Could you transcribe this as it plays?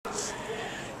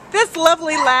This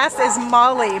lovely lass is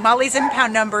Molly. Molly's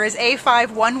impound number is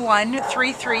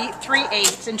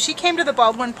A5113338, and she came to the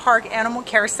Baldwin Park Animal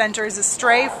Care Center as a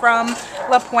stray from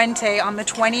La Puente on the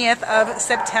 20th of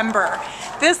September.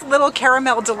 This little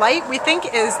caramel delight we think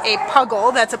is a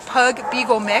puggle, that's a Pug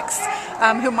Beagle mix,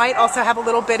 who might also have a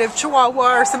little bit of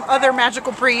Chihuahua or some other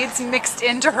magical breeds mixed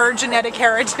into her genetic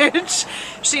heritage.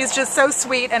 She's just so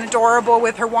sweet and adorable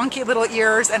with her wonky little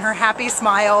ears and her happy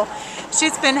smile.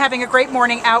 She's been having a great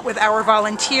morning out with our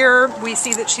volunteer. We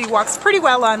see that she walks pretty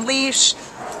well on leash.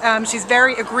 She's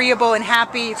very agreeable and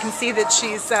happy. You can see that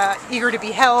she's eager to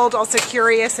be held, also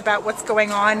curious about what's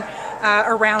going on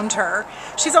around her.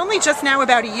 She's only just now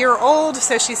about a year old,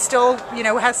 so she's still,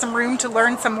 has some room to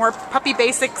learn some more puppy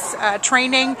basics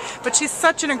training, but she's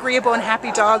such an agreeable and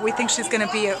happy dog. We think she's going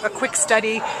to be a quick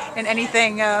study in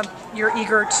anything you're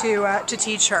eager to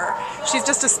teach her. She's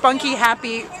just a spunky,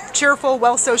 happy, cheerful,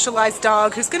 well-socialized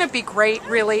dog who's going to be great,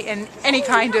 really, in any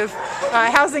kind of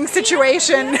housing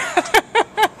situation.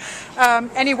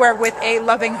 Anywhere with a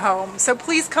loving home. So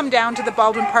please come down to the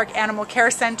Baldwin Park Animal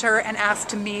Care Center and ask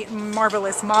to meet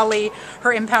marvelous Molly.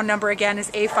 Her impound number again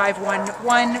is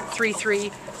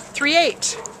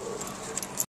A5113338.